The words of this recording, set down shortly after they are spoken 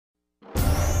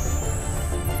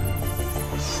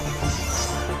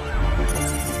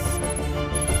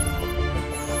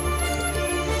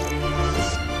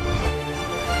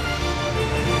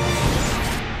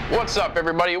What's up,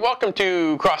 everybody? Welcome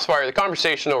to CrossFire, the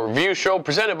conversational review show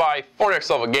presented by 4Next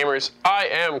Level Gamers. I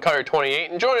am Cutter28,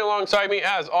 and joining alongside me,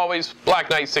 as always, Black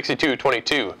Knight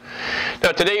 6222.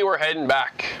 Now, today we're heading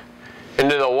back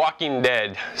into The Walking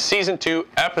Dead, Season 2,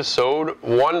 Episode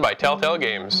 1 by Telltale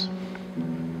Games.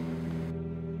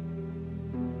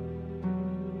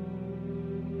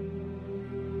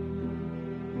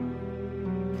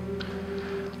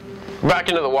 Back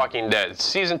into The Walking Dead.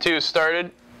 Season 2 started.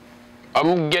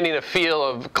 I'm getting a feel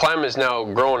of Clem is now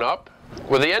grown up.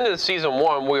 With the end of Season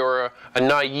 1, we were a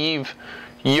naive,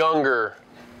 younger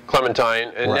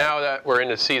Clementine, and now that we're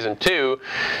into Season 2,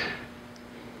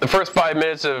 the first 5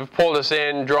 minutes have pulled us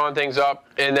in, drawn things up,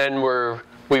 and then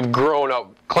we've grown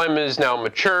up. Clem is now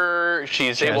mature.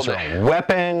 She's able to have a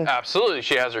weapon. Absolutely,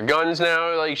 she has her guns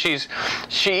now. Like she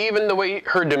even the way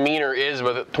her demeanor is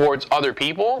towards other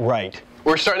people. Right.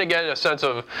 We're starting to get a sense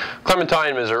of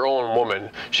Clementine as her own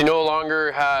woman. She no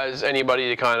longer has anybody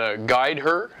to kind of guide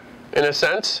her, in a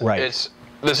sense. Right. This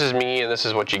is me, and this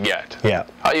is what you get. Yeah.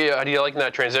 How do you like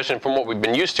that transition from what we've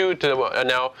been used to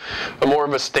now a more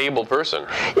of a stable person?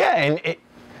 Yeah, and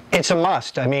it's a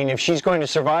must. I mean, if she's going to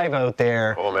survive out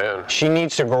there, oh man, she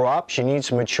needs to grow up, she needs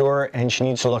to mature, and she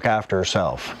needs to look after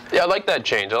herself. Yeah, I like that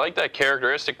change. I like that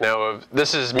characteristic now of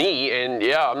this is me, and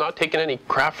yeah, I'm not taking any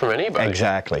crap from anybody.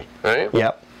 Exactly. Right?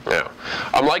 Yep. Yeah.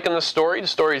 I'm liking the story. The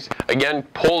story's, again,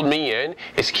 pulled me in.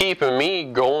 It's keeping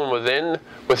me going within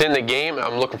the game.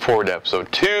 I'm looking forward to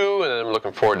episode 2, and then I'm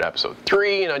looking forward to episode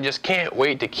 3, and I just can't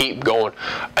wait to keep going.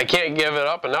 I can't give it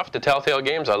up enough to Telltale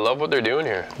Games. I love what they're doing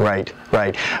here. Right,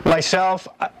 right. Myself,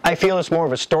 I feel it's more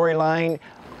of a storyline,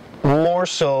 more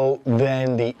so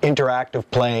than the interactive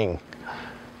playing.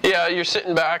 Yeah, you're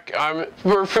sitting back.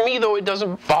 For me, though, it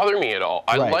doesn't bother me at all.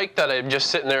 I like that I'm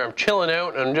just sitting there, I'm chilling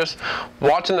out, and I'm just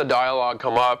watching the dialogue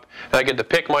come up, and I get to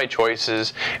pick my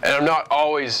choices, and I'm not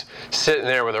always sitting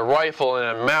there with a rifle and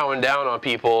I'm mowing down on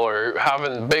people or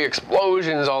having big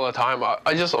explosions all the time.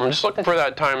 I'm just looking for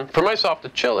that time for myself to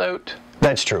chill out.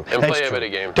 That's true. And play a bit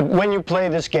of game. When you play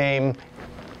this game,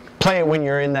 play it when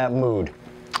you're in that mood.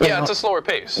 Yeah, it's a slower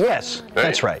pace. Yes, right?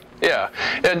 That's right. Yeah,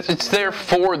 and it's there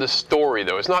for the story,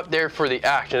 though. It's not there for the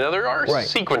action. Now, there are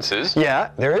sequences. Yeah,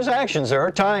 there is actions. There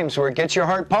are times where it gets your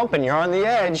heart pumping. You're on the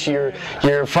edge.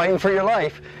 You're fighting for your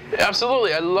life.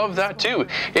 Absolutely, I love that too.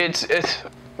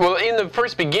 Well, in the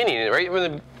first beginning, right,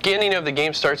 when the beginning of the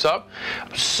game starts up,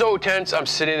 I'm so tense. I'm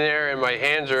sitting there, and my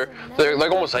hands they're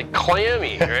like almost like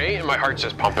clammy, right? And my heart's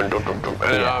just pumping,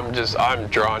 and I'm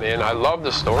drawn in. I love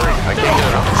the story. I can't get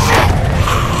enough.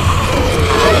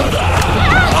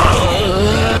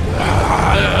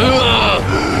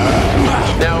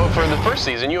 Now, for the first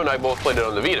season, you and I both played it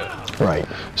on the Vita. Right.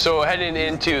 So heading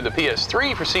into the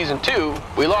PS3 for Season 2,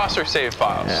 we lost our save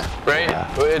files, right? Yeah.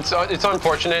 It's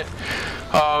unfortunate.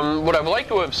 What I'd like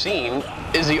to have seen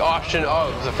is the option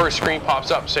of the first screen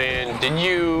pops up saying, did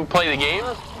you play the game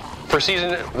for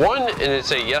Season 1? And it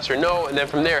say yes or no, and then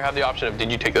from there have the option of,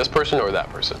 did you take this person or that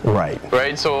person? Right.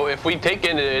 Right, so if we take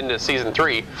into Season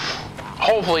 3,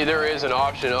 hopefully there is an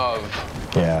option of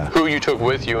who you took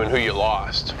with you and who you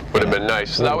lost. Would have been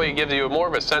nice. So that way it gives you more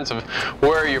of a sense of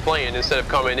where you're playing instead of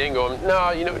coming in going,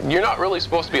 no, you're not really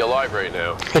supposed to be alive right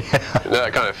now.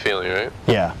 That kind of feeling, right?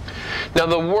 Yeah. Now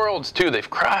the worlds too, they've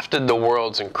crafted the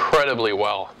worlds incredibly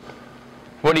well.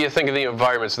 What do you think of the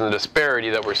environments and the disparity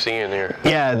that we're seeing here?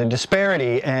 Yeah, the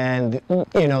disparity and,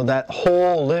 that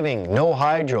whole living, no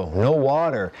hydro, no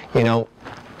water, you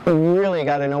really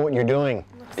got to know what you're doing.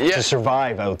 To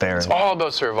survive out there. It's all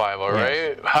about survival,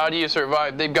 right? How do you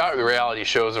survive? They've got reality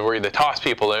shows where they toss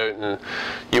people out and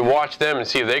you watch them and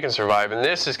see if they can survive. And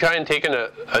this is kind of taking a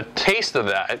taste of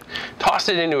that, toss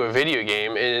it into a video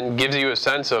game, and gives you a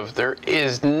sense of there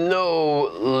is no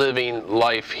living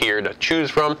life here to choose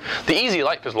from. The easy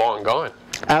life is long gone.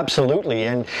 Absolutely.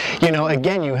 And,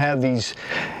 again, you have these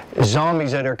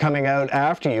zombies that are coming out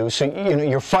after you. So,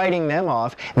 you're fighting them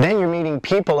off. Then you're meeting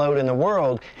people out in the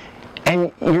world.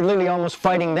 And you're literally almost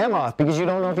fighting them off because you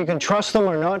don't know if you can trust them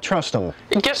or not trust them.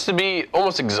 It gets to be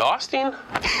almost exhausting,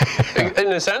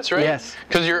 in a sense, right? Yes.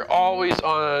 Because you're always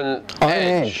on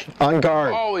edge. On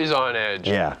guard. Always on edge.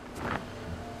 Yeah.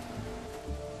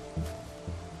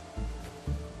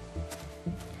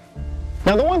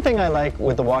 Now, the one thing I like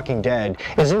with The Walking Dead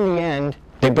is in the end,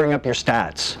 they bring up your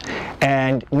stats.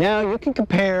 And now you can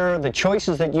compare the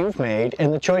choices that you've made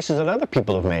and the choices that other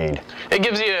people have made. It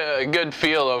gives you a good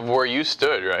feel of where you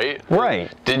stood, right?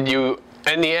 Right. In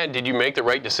the end, did you make the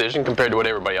right decision compared to what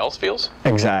everybody else feels?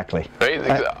 Exactly. Right?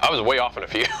 I was way off on a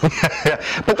few.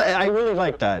 But I really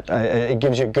like that. It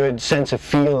gives you a good sense of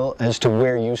feel as to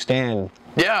where you stand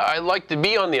Yeah, I like to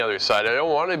be on the other side. I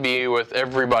don't want to be with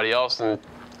everybody else and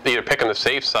either pick on the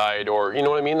safe side or, you know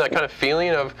what I mean? That kind of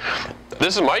feeling of,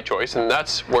 this is my choice and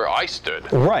that's where I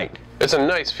stood. Right. It's a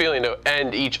nice feeling to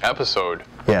end each episode.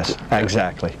 Yes,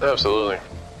 exactly. Absolutely.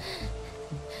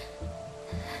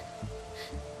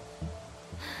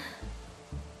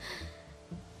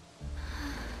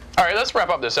 All right, let's wrap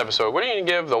up this episode. What are you going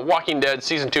to give The Walking Dead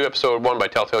Season 2, Episode 1 by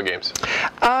Telltale Games?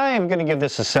 I am going to give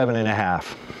this a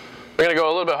 7.5. We're going to go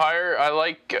a little bit higher. I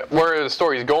like where the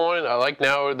story's going. I like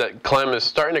now that Clem is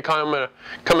starting to come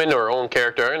into her own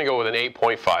character. I'm going to go with an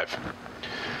 8.5.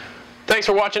 Thanks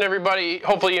for watching, everybody.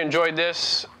 Hopefully you enjoyed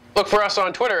this. Look for us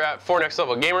on Twitter at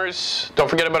 4nextlevelgamers. Don't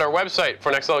forget about our website,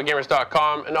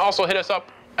 4nextlevelgamers.com, and also hit us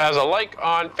up as a like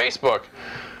on Facebook.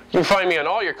 You can find me on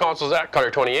all your consoles at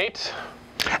Cutter28.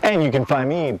 And you can find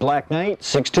me, Black Knight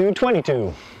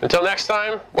 6222. Until next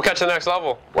time, we'll catch you the next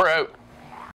level. We're out.